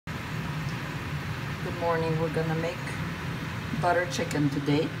Good morning. We're gonna make butter chicken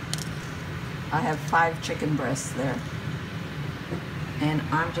today. I have 5 chicken breasts there, and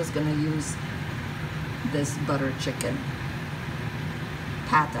I'm just gonna use this butter chicken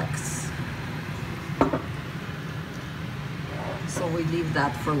Patex. So we leave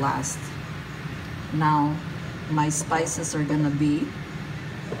that for last. Now my spices are gonna be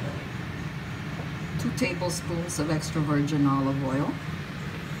 2 tablespoons of extra virgin olive oil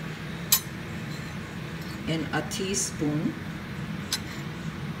and a teaspoon,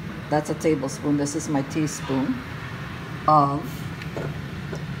 that's a tablespoon, this is my teaspoon, of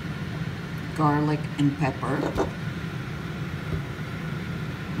garlic and pepper,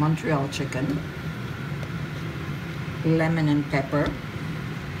 Montreal chicken, lemon and pepper,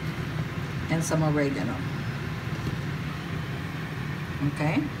 and some oregano.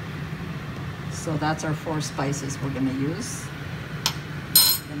 Okay, so that's our 4 spices we're gonna use.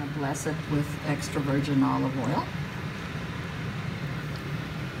 I'm gonna bless it with extra virgin olive oil.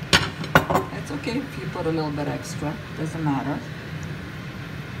 It's okay if you put a little bit extra, doesn't matter.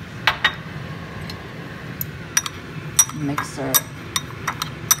 Mix our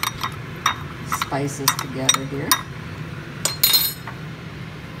spices together here.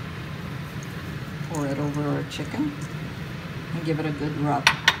 Pour it over our chicken and give it a good rub.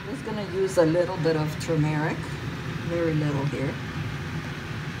 I'm just gonna use a little bit of turmeric, very little here.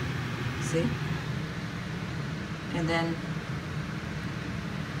 See? And then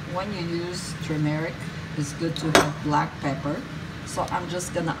when you use turmeric, it's good to have black pepper. So I'm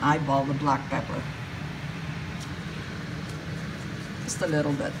just gonna eyeball the black pepper. Just a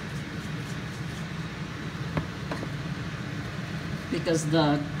little bit. Because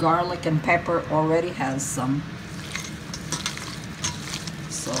the garlic and pepper already has some.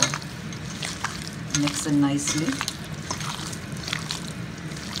 So mix it nicely.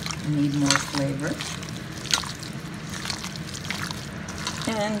 Need more flavor.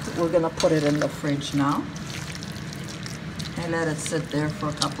 And we're gonna put it in the fridge now and let it sit there for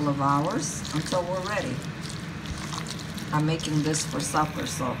a couple of hours until we're ready. I'm making this for supper,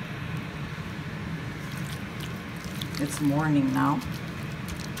 so it's morning now.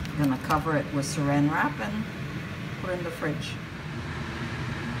 I'm gonna cover it with saran wrap and put it in the fridge.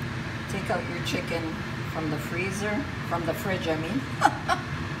 Take out your chicken from the freezer, from the fridge I mean.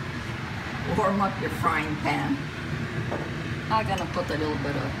 Warm up your frying pan. I'm gonna put a little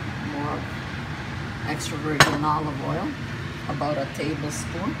bit of more extra virgin olive oil, about a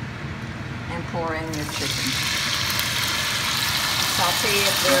tablespoon, and pour in your chicken. Saute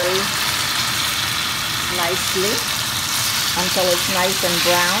it very nicely until it's nice and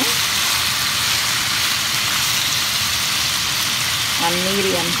brown on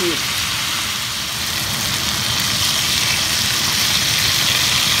medium heat.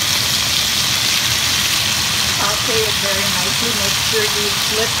 Saute it very nicely. Make sure you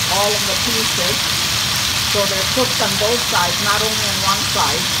flip all of the pieces so they're cooked on both sides, not only on one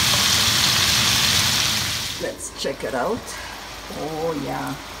side. Let's check it out. Oh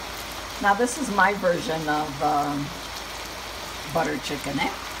yeah. Now this is my version of butter chicken,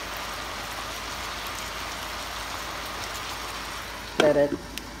 eh? Let it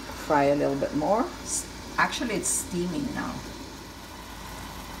fry a little bit more. Actually, it's steaming now.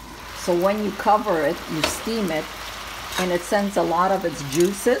 So when you cover it, you steam it, and it sends a lot of its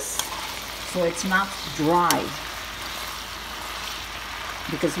juices, so it's not dry,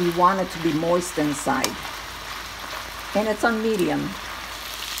 because we want it to be moist inside. And it's on medium.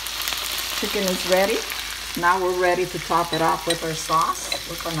 Chicken is ready. Now we're ready to top it off with our sauce.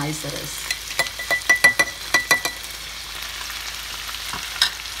 Look how nice it is.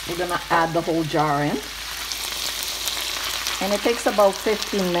 We're gonna add the whole jar in. And it takes about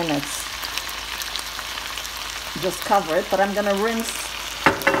 15 minutes. Just cover it, but I'm gonna rinse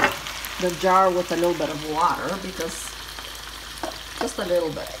the jar with a little bit of water, because just a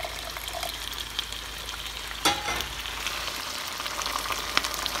little bit.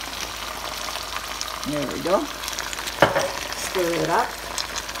 There we go. Stir it up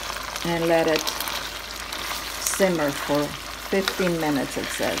and let it simmer for 15 minutes, it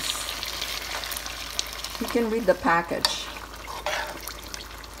says. You can read the package.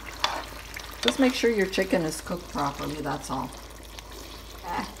 Just make sure your chicken is cooked properly, that's all.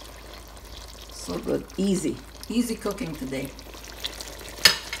 So good. Easy. Easy cooking today.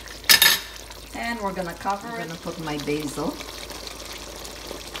 And we're gonna cover it. I'm gonna put my basil.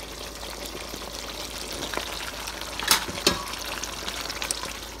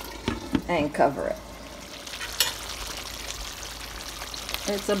 And cover it.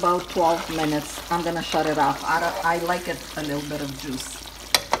 It's about 12 minutes. I'm gonna shut it off. I like it a little bit of juice.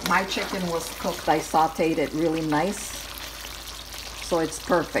 my chicken was cooked. I sauteed it really nice, so it's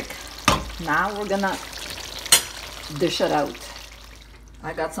perfect. Now we're gonna dish it out.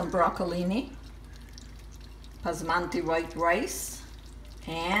 I got some broccolini, basmati white rice,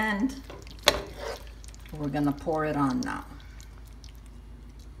 and we're gonna pour it on now.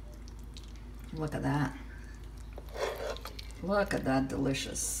 Look at that. Look at that,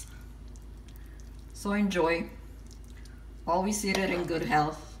 delicious. So enjoy. Always eat it in good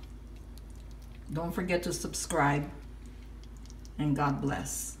health. Don't forget to subscribe, and God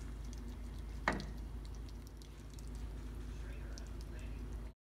bless.